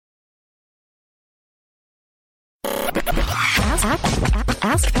Ask Pat.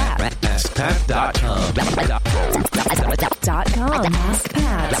 AskPat.com.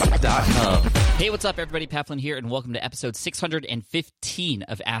 AskPat.com. Hey, what's up, everybody? Pat Flynn here, and welcome to episode 615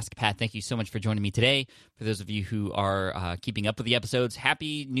 of Ask Pat. Thank you so much for joining me today. For those of you who are keeping up with the episodes,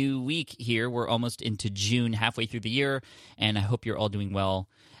 happy new week here. We're almost into June, halfway through the year, and I hope you're all doing well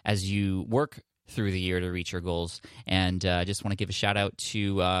as you work through the year to reach your goals. And I just want to give a shout out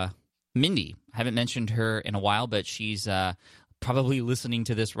to Mindy. I haven't mentioned her in a while, but she's probably listening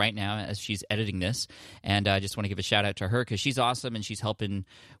to this right now as she's editing this. And I just want to give a shout out to her because she's awesome and she's helping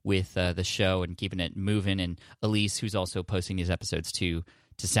with the show and keeping it moving. And Elise, who's also posting these episodes to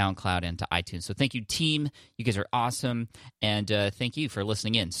SoundCloud and to iTunes. So thank you, team. You guys are awesome. And thank you for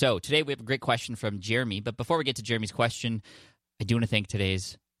listening in. So today we have a great question from Jeremy. But before we get to Jeremy's question, I do want to thank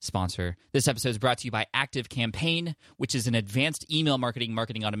today's sponsor. This episode is brought to you by ActiveCampaign, which is an advanced email marketing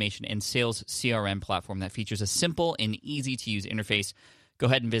automation, and sales CRM platform that features a simple and easy-to-use interface. Go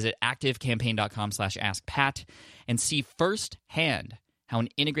ahead and visit activecampaign.com/askpat and see firsthand how an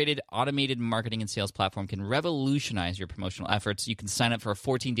integrated automated marketing and sales platform can revolutionize your promotional efforts. You can sign up for a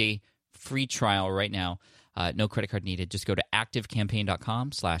 14-day free trial right now. No credit card needed. Just go to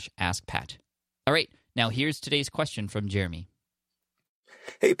activecampaign.com/askpat. All right, now here's today's question from Jeremy.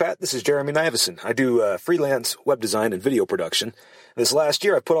 Hey, Pat, this is Jeremy Nivison. I do freelance web design and video production. This last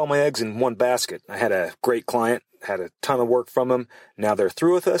year, I put all my eggs in one basket. I had a great client, had a ton of work from them. Now they're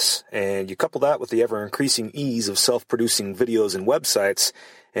through with us, and you couple that with the ever-increasing ease of self-producing videos and websites,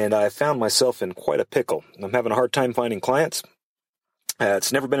 and I found myself in quite a pickle. I'm having a hard time finding clients.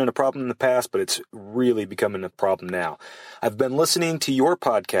 It's never been a problem in the past, but it's really becoming a problem now. I've been listening to your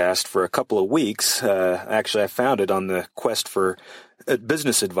podcast for a couple of weeks. Actually, I found it on the quest for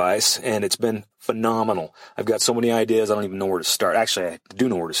business advice, and it's been phenomenal. I've got so many ideas, I don't even know where to start. Actually, I do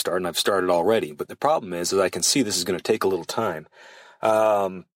know where to start, and I've started already. But the problem is that I can see this is going to take a little time.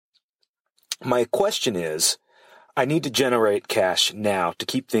 My question is, I need to generate cash now to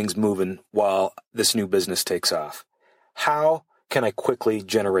keep things moving while this new business takes off. How can I quickly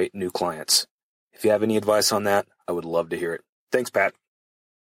generate new clients? If you have any advice on that, I would love to hear it. Thanks, Pat.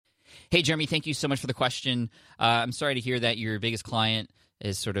 Hey, Jeremy, thank you so much for the question. I'm sorry to hear that your biggest client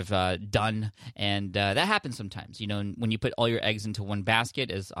is sort of done, and that happens sometimes. You know, when you put all your eggs into one basket,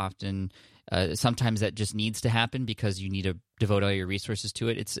 as often sometimes that just needs to happen because you need to devote all your resources to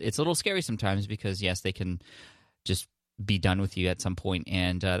it. It's a little scary sometimes because, yes, they can just be done with you at some point,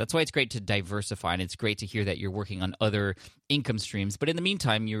 and that's why it's great to diversify, and it's great to hear that you're working on other income streams. But in the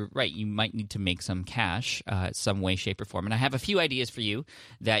meantime, you're right, you might need to make some cash some way, shape, or form. And I have a few ideas for you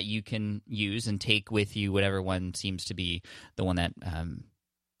that you can use and take with you, whatever one seems to be the one that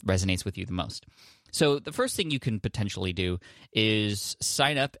resonates with you the most. So the first thing you can potentially do is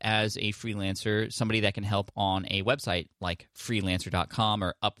sign up as a freelancer, somebody that can help on a website like freelancer.com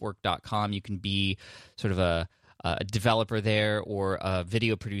or upwork.com. You can be sort of a developer there or a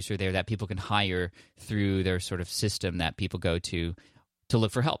video producer there that people can hire through their sort of system that people go to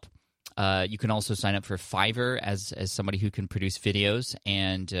look for help. You can also sign up for Fiverr as somebody who can produce videos,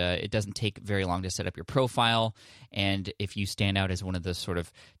 and it doesn't take very long to set up your profile. And if you stand out as one of the sort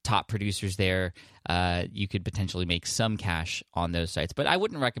of top producers there, you could potentially make some cash on those sites. But I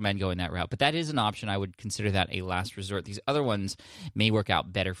wouldn't recommend going that route. But that is an option. I would consider that a last resort. These other ones may work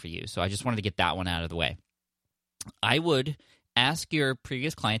out better for you. So I just wanted to get that one out of the way. I would ask your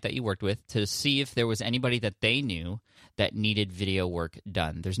previous client that you worked with to see if there was anybody that they knew that needed video work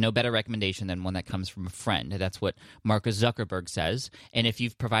done. There's no better recommendation than one that comes from a friend. That's what Mark Zuckerberg says. And if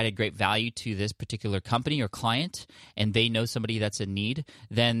you've provided great value to this particular company or client and they know somebody that's in need,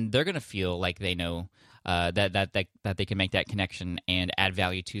 then they're going to feel like they know that they can make that connection and add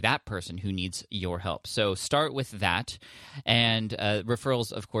value to that person who needs your help. So start with that, and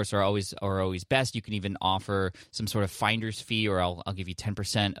referrals, of course, are always best. You can even offer some sort of finder's fee, or I'll give you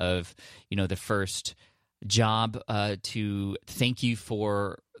 10% of the first job to thank you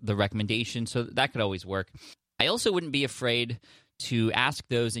for the recommendation. So that could always work. I also wouldn't be afraid to ask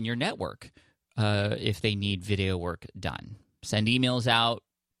those in your network if they need video work done. Send emails out.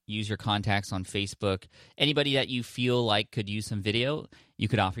 Use your contacts on Facebook. Anybody that you feel like could use some video, you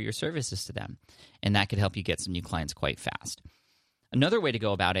could offer your services to them, and that could help you get some new clients quite fast. Another way to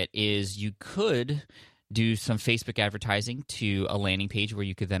go about it is you could do some Facebook advertising to a landing page where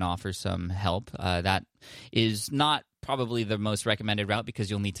you could then offer some help. That is not probably the most recommended route because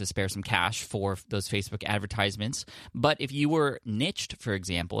you'll need to spare some cash for those Facebook advertisements. But if you were niched, for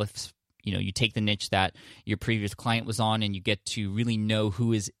example, if you take the niche that your previous client was on and you get to really know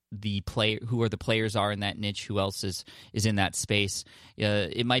who are the players are in that niche, who else is in that space,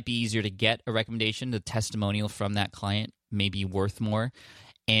 it might be easier to get a recommendation, the testimonial from that client may be worth more,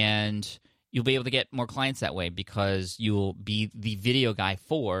 and you'll be able to get more clients that way because you'll be the video guy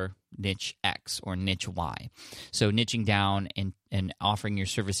for niche X or niche Y. So niching down and offering your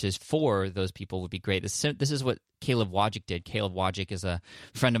services for those people would be great. This is what Caleb Wojcik did. Caleb Wojcik is a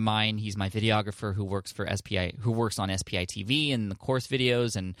friend of mine. He's my videographer who works for SPI, who works on SPI TV and the course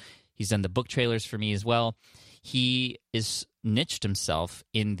videos, and he's done the book trailers for me as well. He is niched himself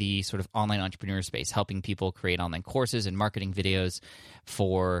in the sort of online entrepreneur space, helping people create online courses and marketing videos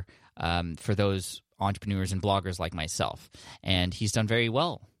for those entrepreneurs and bloggers like myself. And he's done very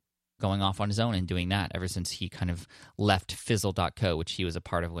well going off on his own and doing that ever since he kind of left Fizzle.co, which he was a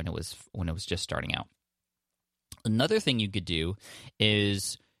part of when it was just starting out. Another thing you could do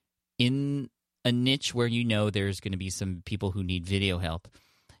is in a niche where you know there's going to be some people who need video help,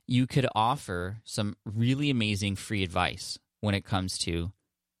 you could offer some really amazing free advice when it comes to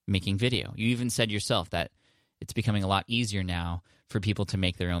making video. You even said yourself that it's becoming a lot easier now for people to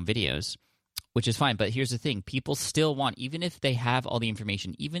make their own videos, which is fine. But here's the thing. People still want, even if they have all the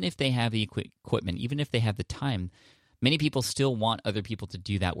information, even if they have the equipment, even if they have the time, many people still want other people to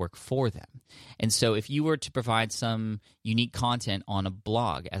do that work for them. And so if you were to provide some unique content on a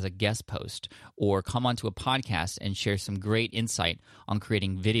blog as a guest post, or come onto a podcast and share some great insight on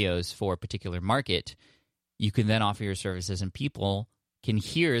creating videos for a particular market, you can then offer your services and people can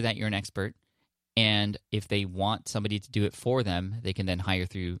hear that you're an expert. And if they want somebody to do it for them, they can then hire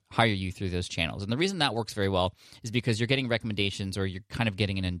you through those channels. And the reason that works very well is because you're getting recommendations, or you're kind of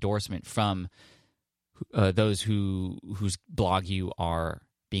getting an endorsement from those whose blog you are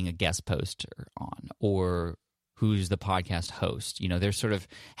being a guest poster on, or who's the podcast host. You know, they're sort of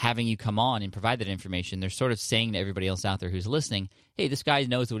having you come on and provide that information. They're sort of saying to everybody else out there who's listening, hey, this guy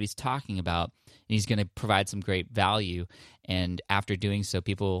knows what he's talking about, and he's going to provide some great value. And after doing so,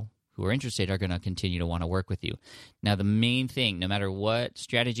 people who are interested are going to continue to want to work with you. Now, the main thing, no matter what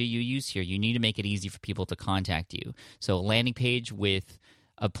strategy you use here, you need to make it easy for people to contact you. So a landing page with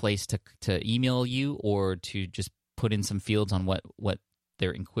a place to email you, or to just put in some fields on what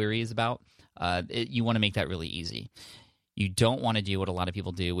their inquiry is about, you want to make that really easy. You don't want to do what a lot of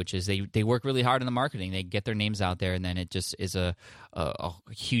people do, which is they work really hard in the marketing. They get their names out there, and then it just is a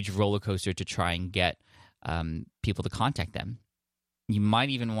huge roller coaster to try and get people to contact them. You might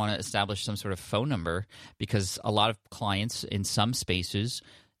even want to establish some sort of phone number, because a lot of clients in some spaces,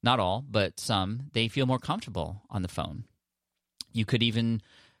 not all, but some, they feel more comfortable on the phone. You could even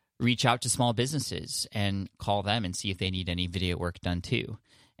reach out to small businesses and call them and see if they need any video work done too.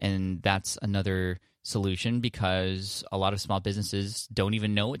 And that's another solution, because a lot of small businesses don't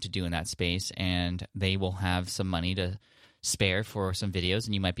even know what to do in that space, and they will have some money to spare for some videos,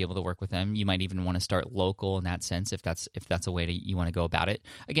 and you might be able to work with them. You might even want to start local in that sense, if that's a way you want to go about it.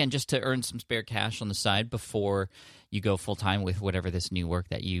 Again, just to earn some spare cash on the side before you go full-time with whatever this new work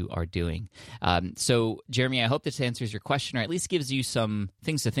that you are doing. So, Jeremy, I hope this answers your question, or at least gives you some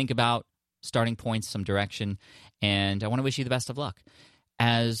things to think about, starting points, some direction, and I want to wish you the best of luck.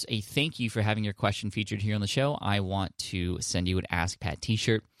 As a thank you for having your question featured here on the show, I want to send you an Ask Pat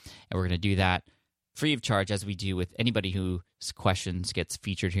t-shirt, and we're going to do that free of charge, as we do with anybody whose questions gets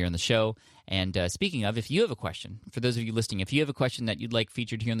featured here on the show. And speaking of, if you have a question, for those of you listening, if you have a question that you'd like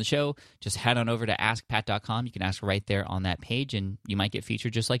featured here on the show, just head on over to askpat.com. You can ask right there on that page, and you might get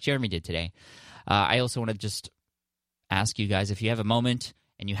featured just like Jeremy did today. I also want to just ask you guys, if you have a moment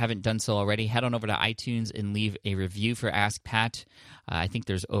and you haven't done so already, head on over to iTunes and leave a review for Ask Pat. I think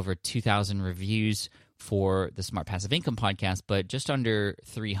there's over 2,000 reviews for the Smart Passive Income podcast, but just under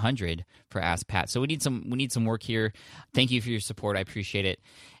 300 for Ask Pat. So we need some work here. Thank you for your support. I appreciate it.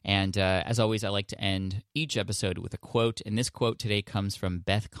 And as always, I like to end each episode with a quote. And this quote today comes from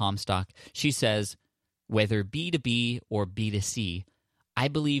Beth Comstock. She says, "Whether B2B or B2C, I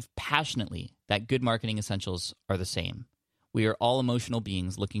believe passionately that good marketing essentials are the same. We are all emotional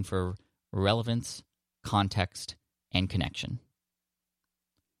beings looking for relevance, context, and connection."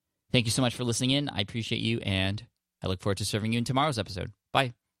 Thank you so much for listening in. I appreciate you, and I look forward to serving you in tomorrow's episode.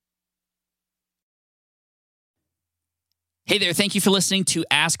 Bye. Hey there, thank you for listening to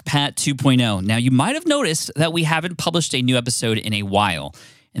Ask Pat 2.0. Now, you might have noticed that we haven't published a new episode in a while,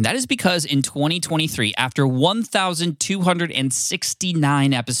 and that is because in 2023, after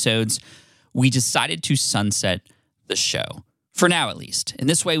 1,269 episodes, we decided to sunset the show. For now, at least. In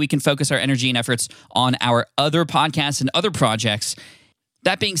this way, we can focus our energy and efforts on our other podcasts and other projects.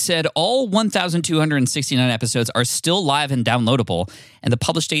 That being said, all 1,269 episodes are still live and downloadable, and the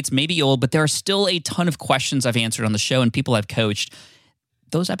published dates may be old, but there are still a ton of questions I've answered on the show and people I've coached.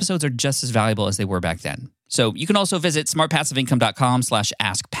 Those episodes are just as valuable as they were back then. So you can also visit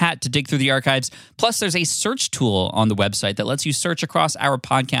smartpassiveincome.com/askpat to dig through the archives. Plus, there's a search tool on the website that lets you search across our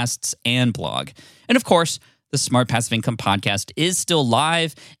podcasts and blog. And of course, the Smart Passive Income podcast is still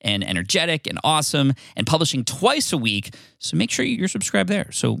live and energetic and awesome and publishing twice a week. So make sure you're subscribed there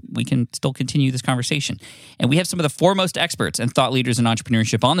so we can still continue this conversation. And we have some of the foremost experts and thought leaders in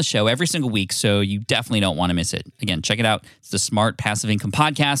entrepreneurship on the show every single week, so you definitely don't want to miss it. Again, check it out. It's the Smart Passive Income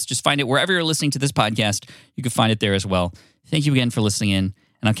podcast. Just find it wherever you're listening to this podcast. You can find it there as well. Thank you again for listening in,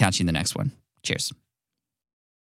 and I'll catch you in the next one. Cheers.